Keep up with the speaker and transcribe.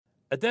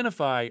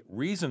Identify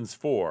reasons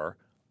for,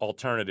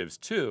 alternatives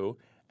to,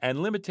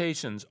 and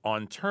limitations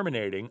on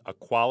terminating a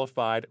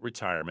qualified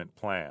retirement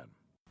plan.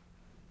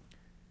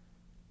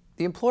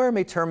 The employer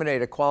may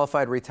terminate a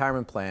qualified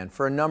retirement plan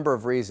for a number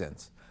of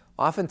reasons.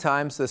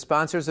 Oftentimes, the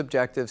sponsor's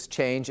objectives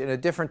change and a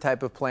different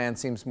type of plan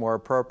seems more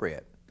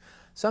appropriate.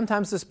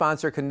 Sometimes the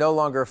sponsor can no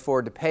longer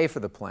afford to pay for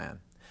the plan.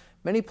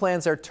 Many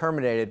plans are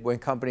terminated when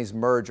companies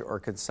merge or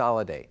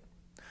consolidate.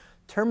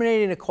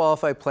 Terminating a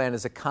qualified plan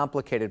is a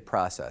complicated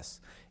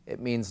process. It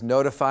means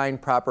notifying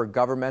proper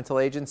governmental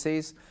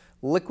agencies,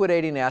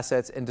 liquidating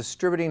assets, and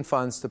distributing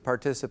funds to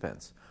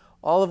participants,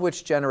 all of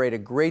which generate a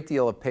great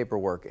deal of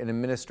paperwork and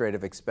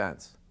administrative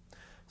expense.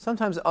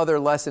 Sometimes other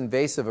less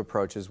invasive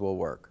approaches will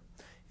work.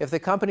 If the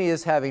company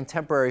is having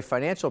temporary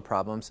financial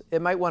problems,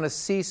 it might want to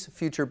cease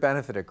future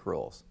benefit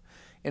accruals.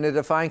 In a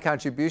defined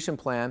contribution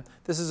plan,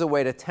 this is a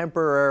way to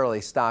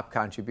temporarily stop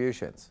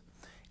contributions.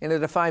 In a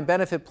defined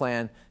benefit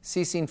plan,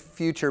 ceasing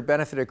future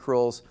benefit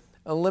accruals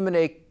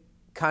eliminate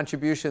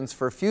contributions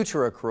for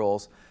future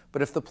accruals,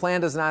 but if the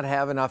plan does not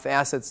have enough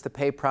assets to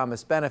pay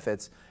promised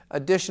benefits,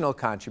 additional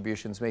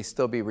contributions may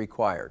still be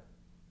required.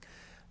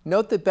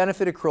 Note that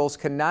benefit accruals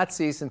cannot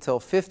cease until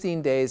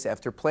 15 days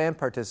after plan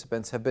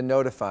participants have been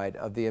notified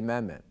of the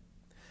amendment.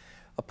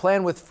 A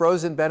plan with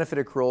frozen benefit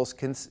accruals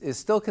is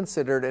still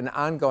considered an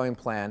ongoing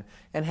plan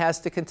and has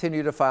to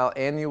continue to file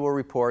annual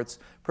reports,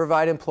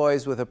 provide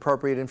employees with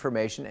appropriate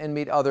information, and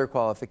meet other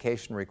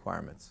qualification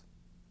requirements.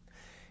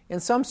 In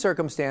some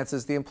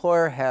circumstances, the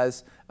employer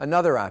has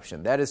another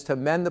option, that is to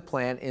amend the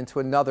plan into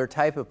another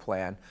type of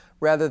plan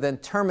rather than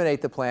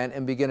terminate the plan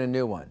and begin a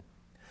new one.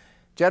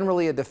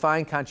 Generally, a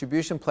defined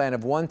contribution plan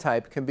of one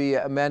type can be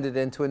amended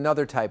into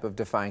another type of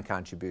defined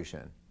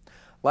contribution.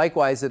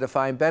 Likewise, a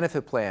defined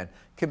benefit plan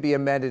can be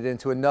amended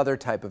into another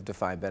type of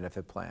defined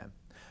benefit plan.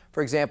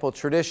 For example,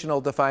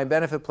 traditional defined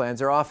benefit plans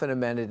are often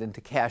amended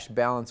into cash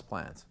balance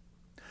plans.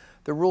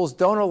 The rules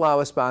don't allow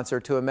a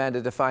sponsor to amend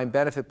a defined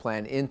benefit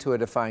plan into a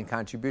defined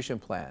contribution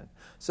plan,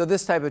 so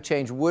this type of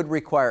change would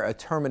require a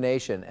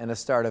termination and a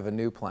start of a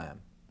new plan.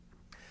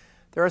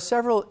 There are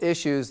several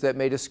issues that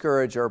may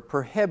discourage or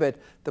prohibit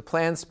the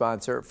plan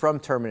sponsor from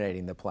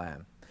terminating the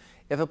plan.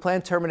 If a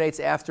plan terminates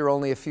after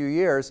only a few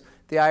years,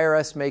 the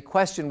IRS may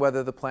question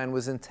whether the plan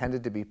was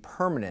intended to be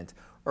permanent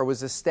or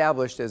was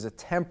established as a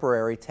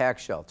temporary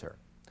tax shelter.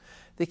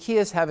 The key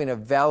is having a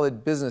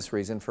valid business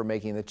reason for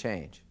making the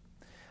change.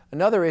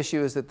 Another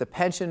issue is that the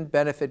Pension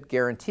Benefit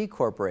Guaranty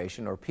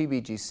Corporation, or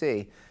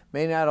PBGC,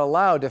 may not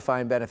allow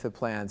defined benefit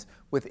plans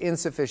with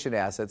insufficient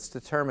assets to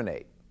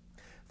terminate.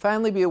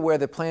 Finally, be aware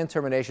that plan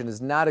termination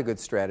is not a good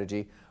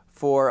strategy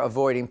for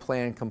avoiding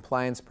plan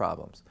compliance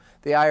problems.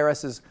 The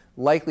IRS is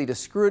likely to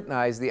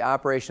scrutinize the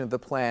operation of the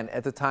plan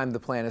at the time the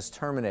plan is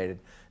terminated,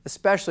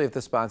 especially if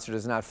the sponsor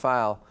does not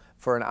file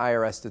for an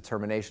IRS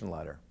determination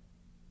letter.